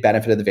the big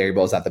benefit of the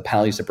variable is that the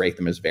penalties to break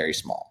them is very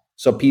small.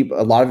 So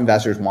a lot of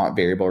investors want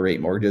variable rate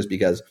mortgages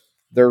because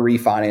they're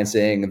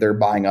refinancing, they're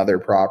buying other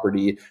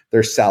property,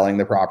 they're selling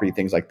the property,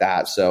 things like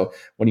that. So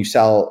when you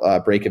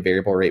break a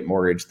variable rate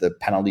mortgage, the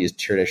penalty is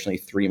traditionally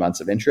 3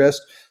 months of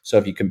interest. So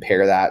if you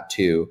compare that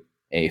to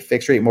a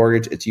fixed rate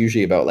mortgage, it's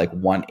usually about like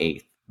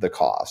 1/8 the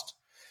cost.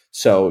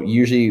 So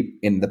usually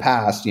in the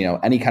past,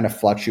 any kind of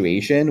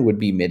fluctuation would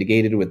be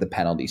mitigated with the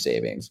penalty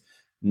savings.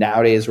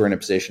 Nowadays, we're in a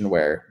position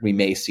where we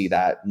may see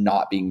that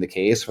not being the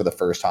case for the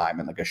first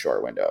time in like a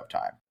short window of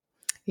time.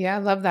 Yeah, I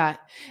love that.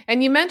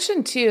 And you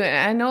mentioned too,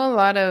 and I know a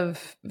lot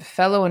of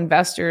fellow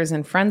investors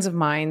and friends of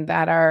mine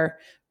that are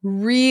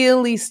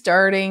really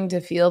starting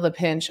to feel the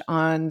pinch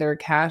on their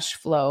cash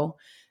flow,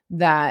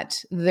 that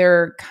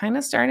they're kind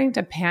of starting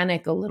to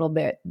panic a little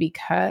bit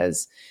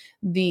because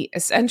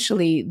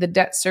essentially the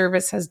debt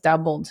service has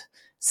doubled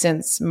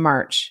since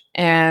March,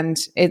 and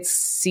it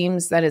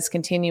seems that it's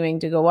continuing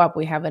to go up.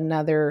 We have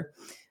another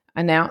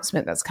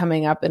announcement that's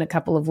coming up in a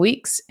couple of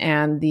weeks,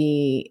 and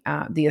the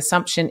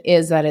assumption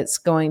is that it's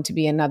going to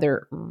be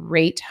another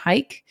rate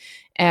hike.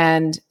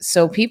 And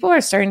so people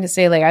are starting to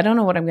say, like, I don't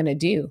know what I'm going to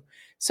do.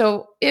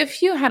 So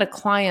if you had a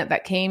client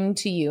that came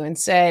to you and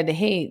said,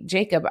 hey,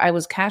 Jacob, I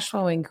was cash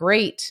flowing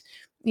great,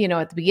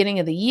 at the beginning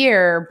of the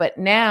year, but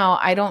now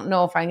I don't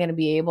know if I'm going to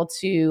be able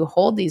to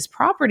hold these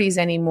properties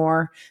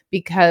anymore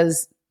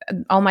because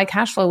all my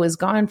cash flow is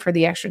gone for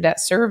the extra debt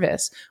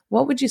service,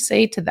 what would you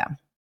say to them?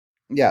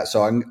 Yeah,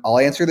 so I'll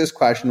answer this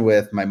question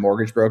with my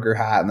mortgage broker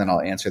hat, and then I'll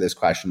answer this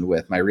question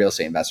with my real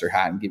estate investor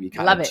hat and give you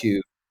kind of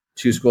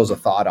two schools of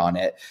thought on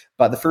it.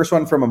 But the first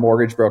one from a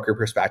mortgage broker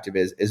perspective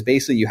is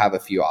basically you have a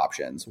few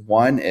options.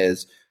 One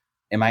is,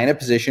 am I in a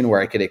position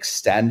where I could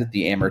extend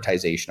the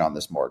amortization on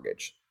this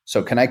mortgage?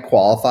 So can I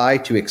qualify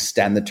to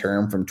extend the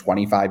term from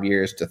 25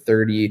 years to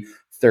 30,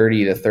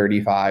 30 to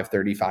 35,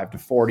 35 to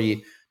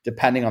 40,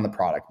 depending on the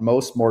product?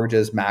 Most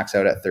mortgages max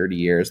out at 30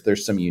 years.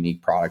 There's some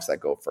unique products that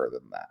go further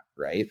than that,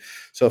 right?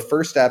 So the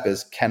first step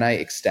is, can I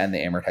extend the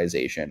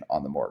amortization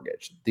on the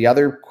mortgage? The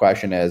other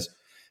question is,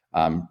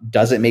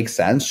 does it make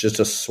sense just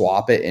to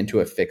swap it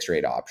into a fixed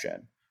rate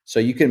option? So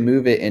you can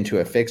move it into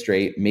a fixed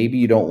rate. Maybe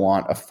you don't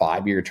want a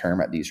 5-year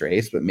term at these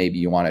rates, but maybe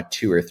you want a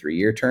 2 or 3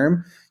 year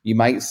term. You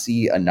might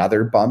see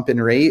another bump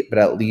in rate, but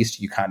at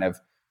least you kind of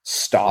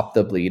stop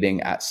the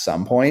bleeding at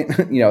some point,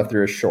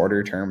 through a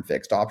shorter term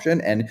fixed option.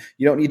 And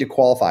you don't need to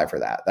qualify for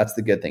that. That's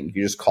the good thing.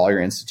 You just call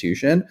your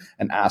institution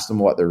and ask them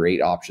what the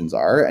rate options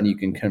are, and you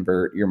can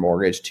convert your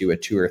mortgage to a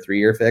 2 or 3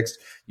 year fixed.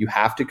 You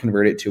have to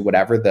convert it to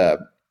whatever the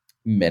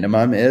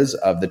minimum is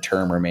of the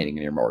term remaining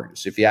in your mortgage.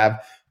 So if you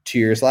have 2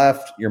 years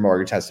left, your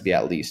mortgage has to be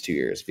at least 2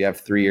 years. If you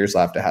have 3 years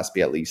left, it has to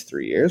be at least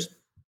 3 years.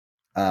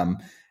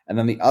 And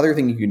then the other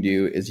thing you can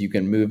do is you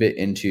can move it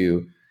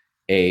into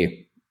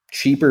a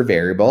cheaper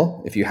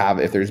variable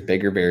if there's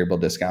bigger variable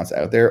discounts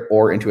out there,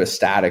 or into a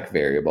static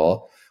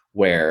variable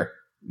where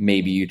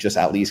maybe you just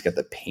at least get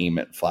the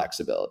payment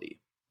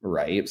flexibility,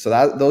 right? So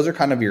those are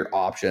kind of your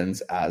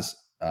options as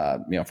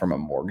from a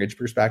mortgage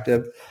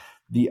perspective.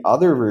 The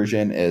other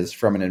version is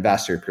from an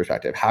investor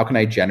perspective. How can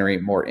I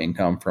generate more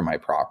income from my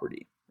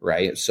property,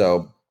 right?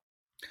 So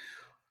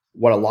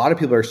what a lot of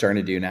people are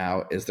starting to do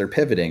now is they're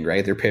pivoting,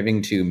 right? They're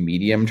pivoting to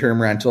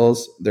medium-term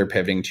rentals. They're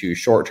pivoting to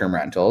short-term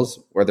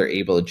rentals where they're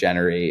able to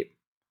generate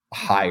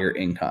higher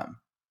income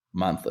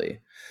monthly.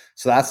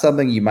 So that's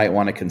something you might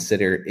want to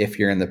consider if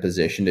you're in the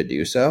position to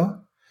do so,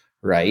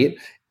 right?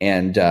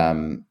 And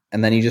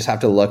then you just have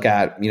to look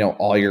at,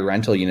 all your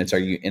rental units. Are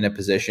you in a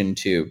position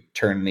to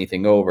turn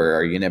anything over?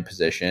 Are you in a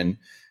position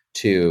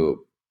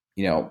to,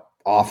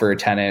 offer a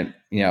tenant,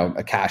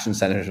 a cash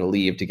incentive to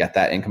leave to get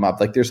that income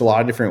up? Like, there's a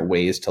lot of different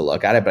ways to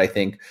look at it. But I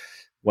think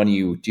when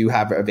you do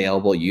have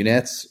available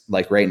units,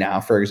 like right now,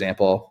 for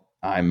example,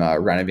 I'm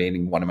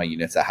renovating one of my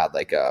units that had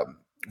like a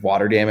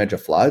water damage, a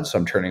flood. So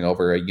I'm turning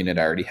over a unit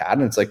I already had.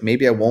 And it's like,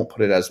 maybe I won't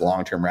put it as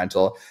long-term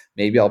rental.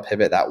 Maybe I'll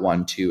pivot that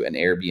one to an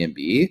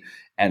Airbnb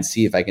and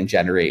see if I can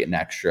generate an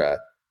extra,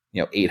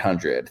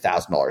 $800,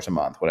 $1,000 a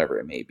month, whatever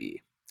it may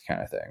be,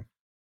 kind of thing.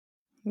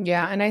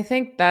 Yeah. And I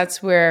think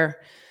that's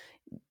where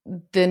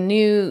the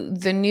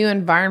new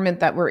environment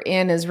that we're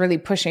in is really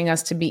pushing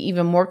us to be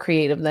even more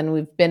creative than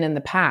we've been in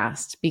the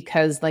past,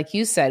 because like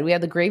you said, we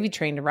had the gravy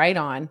train to ride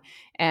on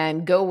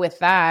and go with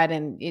that.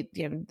 And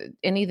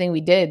anything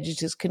we did, you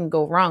just couldn't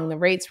go wrong. The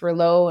rates were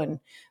low and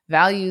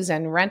values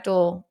and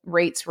rental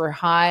rates were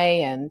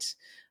high. And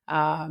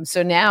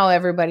so now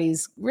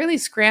everybody's really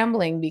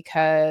scrambling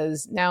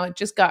because now it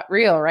just got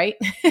real, right?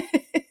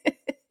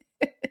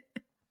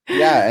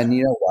 Yeah. And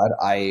you know what?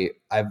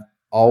 I've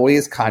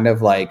always kind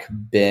of like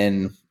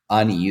been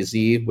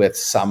uneasy with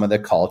some of the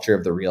culture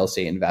of the real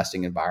estate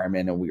investing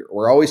environment. And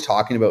we're always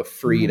talking about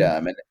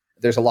freedom. And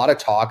there's a lot of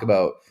talk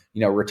about,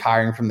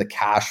 retiring from the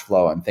cash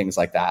flow and things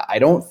like that. I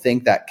don't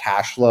think that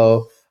cash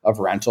flow of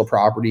rental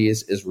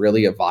properties is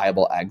really a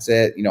viable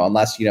exit,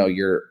 unless,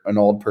 you're an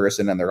old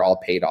person and they're all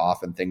paid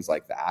off and things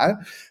like that.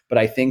 But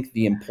I think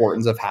the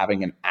importance of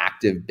having an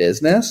active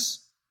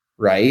business,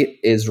 right,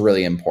 is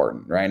really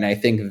important, right? And I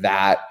think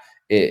that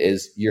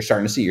is you're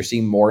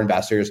seeing more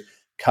investors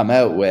come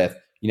out with,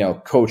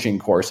 coaching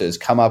courses,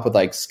 come up with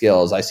like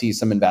skills. I see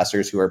some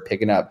investors who are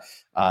picking up,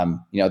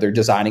 they're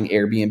designing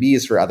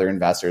Airbnbs for other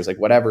investors, like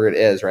whatever it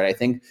is, right? I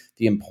think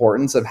the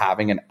importance of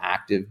having an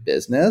active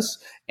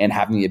business and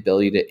having the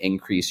ability to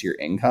increase your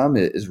income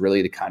is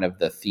really the kind of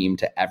the theme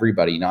to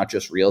everybody, not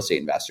just real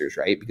estate investors,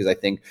 right? Because I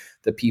think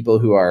the people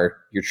who are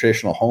your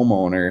traditional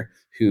homeowner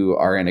who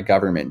are in a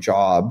government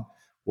job,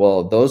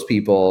 well, those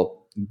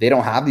people, they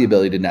don't have the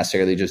ability to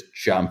necessarily just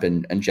jump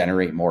and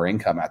generate more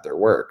income at their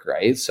work,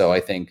 right? So I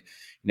think,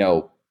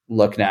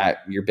 looking at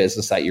your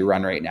business that you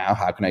run right now,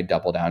 how can I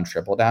double down,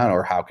 triple down,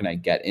 or how can I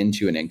get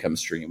into an income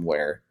stream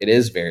where it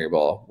is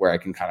variable, where I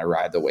can kind of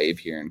ride the wave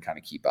here and kind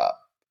of keep up?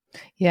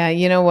 Yeah,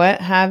 you know what?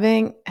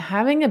 Having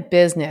a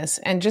business,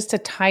 and just to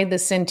tie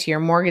this into your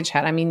mortgage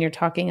hat, I mean, you're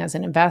talking as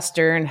an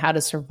investor and how to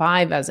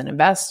survive as an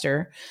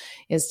investor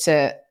is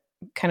to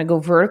kind of go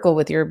vertical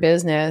with your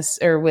business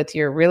or with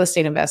your real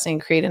estate investing,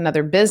 create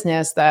another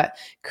business that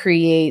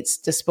creates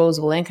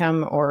disposable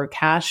income or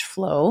cash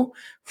flow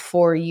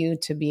for you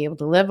to be able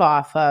to live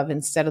off of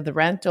instead of the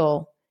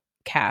rental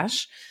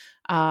cash.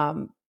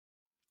 I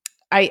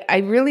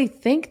really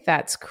think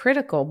that's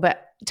critical,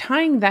 but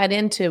tying that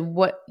into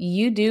what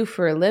you do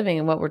for a living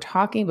and what we're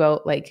talking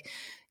about, like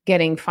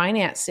getting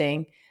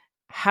financing,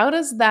 how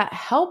does that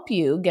help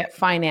you get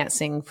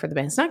financing for the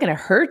bank? It's not going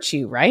to hurt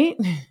you, right?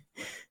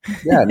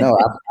 Yeah, no,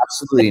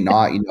 absolutely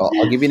not.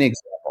 I'll give you an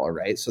example,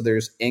 right? So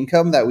there's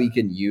income that we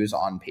can use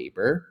on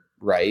paper,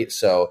 right?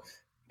 So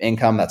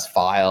income that's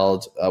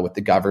filed with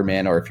the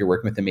government, or if you're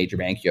working with a major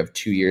bank, you have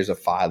 2 years of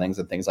filings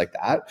and things like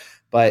that.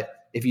 But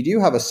if you do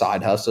have a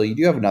side hustle, you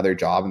do have another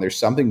job and there's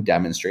something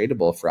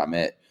demonstratable from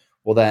it,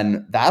 well,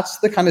 then that's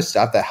the kind of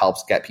stuff that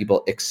helps get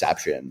people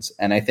exceptions.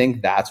 And I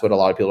think that's what a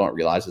lot of people don't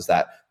realize is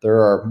that there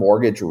are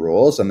mortgage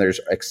rules and there's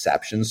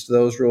exceptions to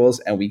those rules,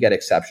 and we get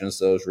exceptions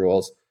to those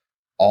rules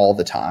all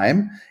the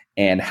time.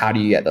 And how do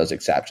you get those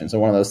exceptions?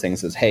 And one of those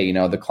things is, hey,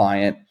 the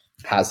client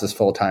has this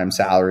full-time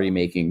salary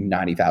making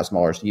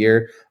 $90,000 a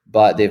year,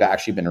 but they've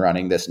actually been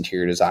running this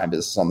interior design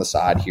business on the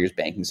side. Here's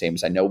banking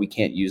statements. I know we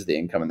can't use the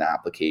income in the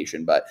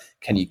application, but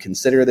can you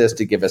consider this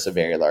to give us a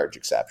very large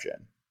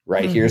exception?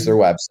 Right? Mm-hmm. Here's their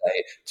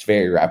website. It's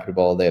very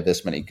reputable. They have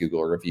this many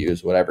Google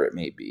reviews, whatever it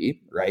may be.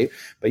 Right?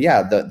 But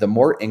yeah, the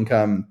more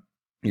income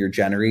you're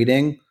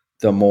generating,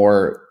 the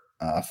more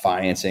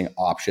financing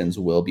options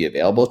will be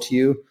available to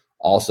you.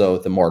 Also,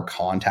 the more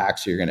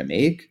contacts you're going to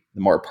make, the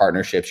more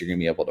partnerships you're going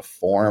to be able to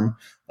form.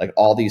 Like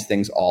all these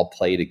things all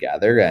play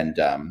together. And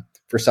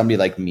for somebody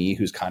like me,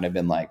 who's kind of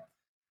been like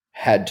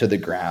head to the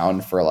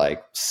ground for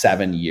like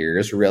 7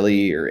 years,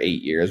 really, or 8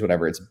 years,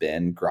 whatever it's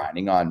been,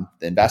 grinding on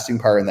the investing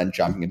part and then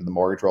jumping into the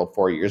mortgage world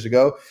 4 years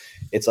ago,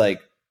 it's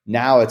like,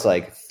 now it's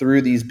like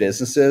through these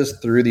businesses,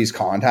 through these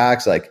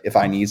contacts, like if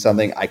I need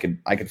something, I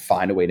could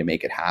find a way to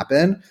make it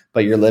happen.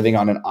 But you're living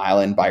on an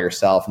island by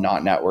yourself,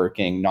 not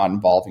networking, not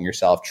involving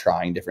yourself,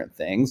 trying different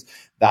things.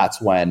 That's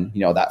when,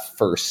 that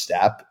first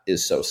step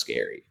is so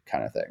scary,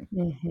 kind of thing.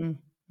 Mm-hmm.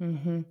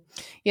 Mm-hmm.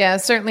 Yeah, it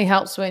certainly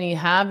helps when you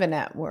have a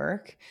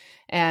network.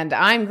 And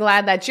I'm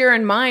glad that you're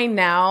in mine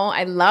now.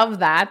 I love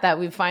that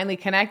we've finally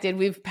connected.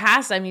 We've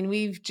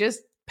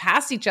just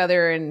passed each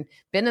other and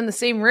been in the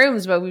same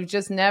rooms, but we've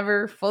just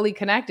never fully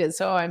connected.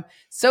 So I'm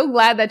so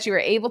glad that you were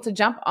able to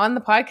jump on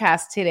the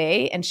podcast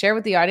today and share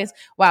with the audience.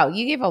 Wow,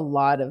 you gave a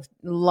lot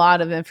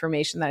of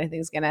information that I think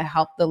is going to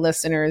help the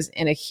listeners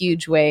in a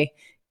huge way,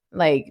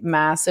 like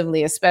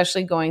massively,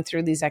 especially going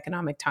through these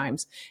economic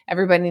times.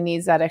 Everybody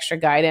needs that extra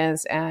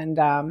guidance and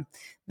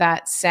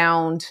that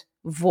sound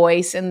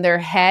voice in their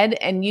head,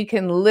 and you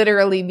can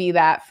literally be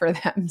that for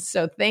them.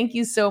 So thank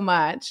you so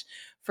much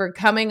for for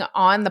coming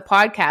on the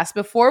podcast.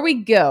 Before we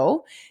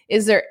go,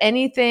 is there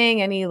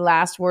any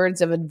last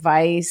words of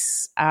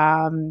advice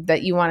that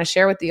you want to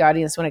share with the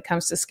audience when it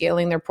comes to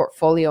scaling their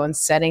portfolio and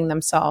setting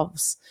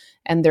themselves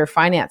and their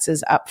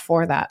finances up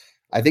for that?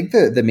 I think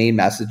the main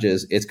message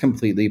is it's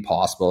completely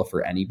possible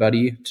for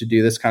anybody to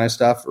do this kind of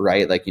stuff,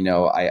 right? Like,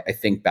 I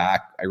think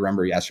back, I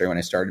remember yesterday when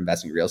I started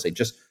investing in real estate,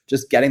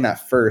 just getting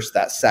that first,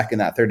 that second,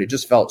 that third, it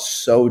just felt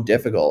so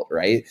difficult,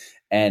 right?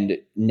 And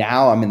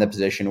now I'm in the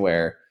position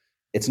where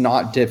it's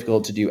not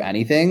difficult to do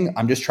anything.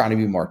 I'm just trying to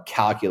be more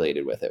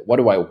calculated with it. What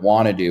do I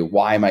want to do?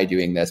 Why am I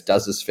doing this?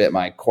 Does this fit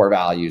my core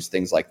values?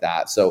 Things like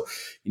that. So,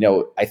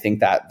 I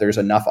think that there's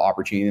enough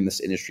opportunity in this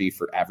industry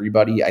for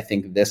everybody. I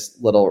think this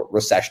little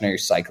recessionary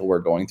cycle we're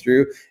going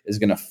through is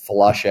going to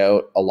flush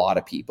out a lot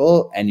of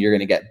people, and you're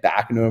going to get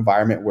back into an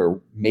environment where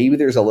maybe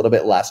there's a little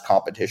bit less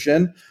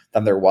competition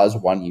than there was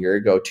 1 year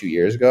ago, 2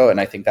 years ago.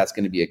 And I think that's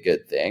going to be a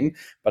good thing.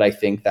 But I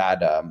think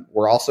that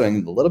we're also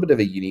in a little bit of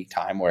a unique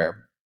time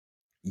where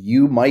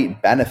you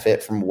might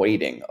benefit from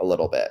waiting a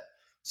little bit.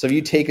 So if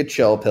you take a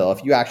chill pill,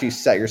 if you actually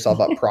set yourself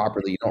up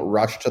properly, you don't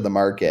rush to the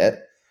market,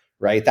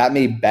 right? That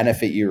may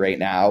benefit you right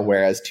now.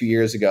 Whereas 2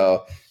 years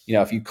ago,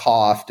 if you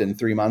coughed and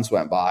 3 months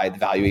went by, the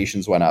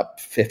valuations went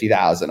up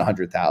 50,000,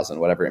 100,000,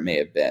 whatever it may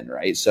have been,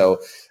 right? So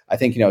I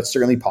think, it's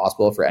certainly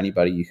possible for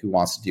anybody who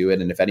wants to do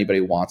it. And if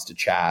anybody wants to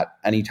chat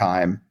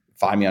anytime,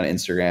 find me on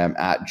Instagram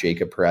at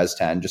Jacob Perez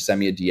 10. Just send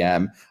me a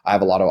DM. I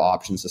have a lot of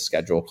options to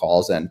schedule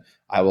calls, and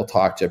I will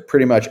talk to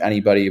pretty much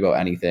anybody about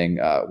anything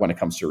when it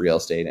comes to real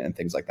estate and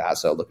things like that.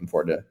 So looking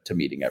forward to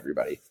meeting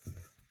everybody.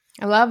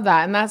 I love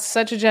that. And that's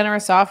such a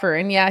generous offer.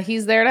 And yeah,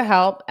 he's there to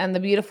help. And the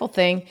beautiful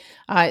thing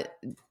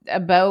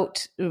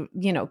about,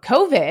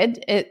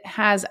 COVID, it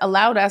has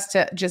allowed us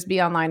to just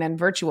be online and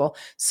virtual.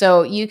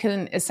 So you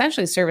can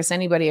essentially service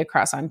anybody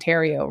across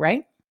Ontario,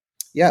 right?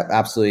 Yeah,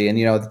 absolutely. And,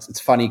 it's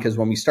funny because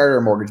when we started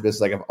our mortgage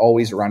business, I've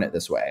always run it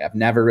this way. I've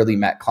never really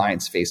met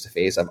clients face to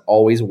face. I've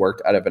always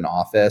worked out of an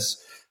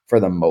office for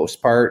the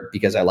most part,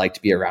 because I like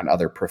to be around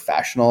other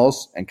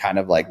professionals and kind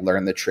of like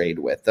learn the trade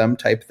with them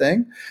type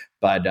thing.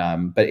 But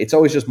it's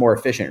always just more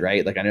efficient,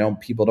 right? Like, I know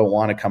people don't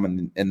want to come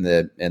in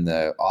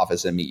the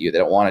office and meet you. They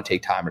don't want to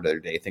take time out of their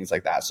day, things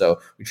like that. So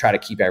we try to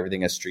keep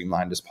everything as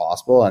streamlined as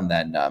possible, and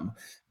then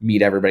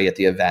meet everybody at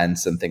the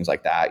events and things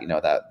like that,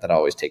 that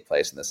always take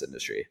place in this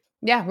industry.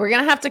 Yeah, we're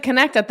going to have to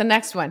connect at the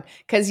next one,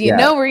 because we're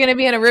going to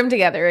be in a room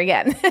together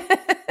again.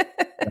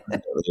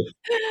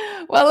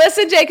 Well,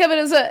 listen, Jacob,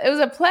 it was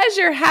a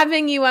pleasure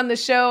having you on the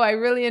show. I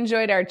really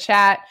enjoyed our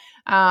chat.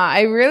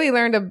 I really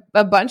learned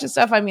a bunch of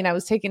stuff. I mean, I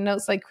was taking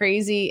notes like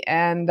crazy,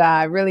 and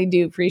I really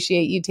do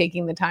appreciate you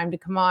taking the time to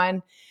come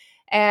on.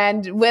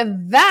 And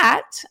with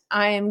that,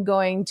 I am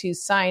going to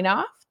sign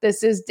off.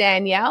 This is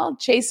Danielle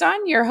Chason,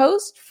 your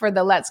host for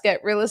the Let's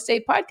Get Real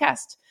Estate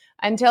podcast.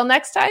 Until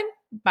next time,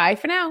 bye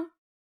for now.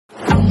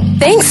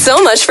 Thanks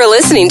so much for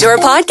listening to our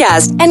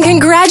podcast, and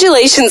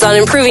congratulations on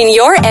improving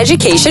your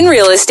education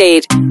real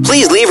estate.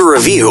 Please leave a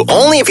review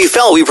only if you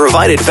felt we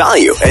provided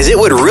value, as it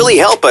would really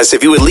help us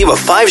if you would leave a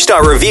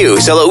 5-star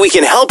review so that we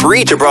can help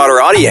reach a broader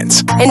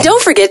audience. And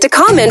don't forget to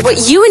comment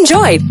what you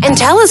enjoyed and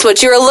tell us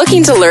what you're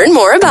looking to learn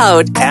more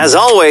about. As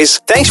always,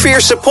 thanks for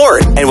your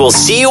support, and we'll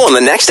see you on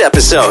the next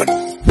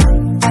episode.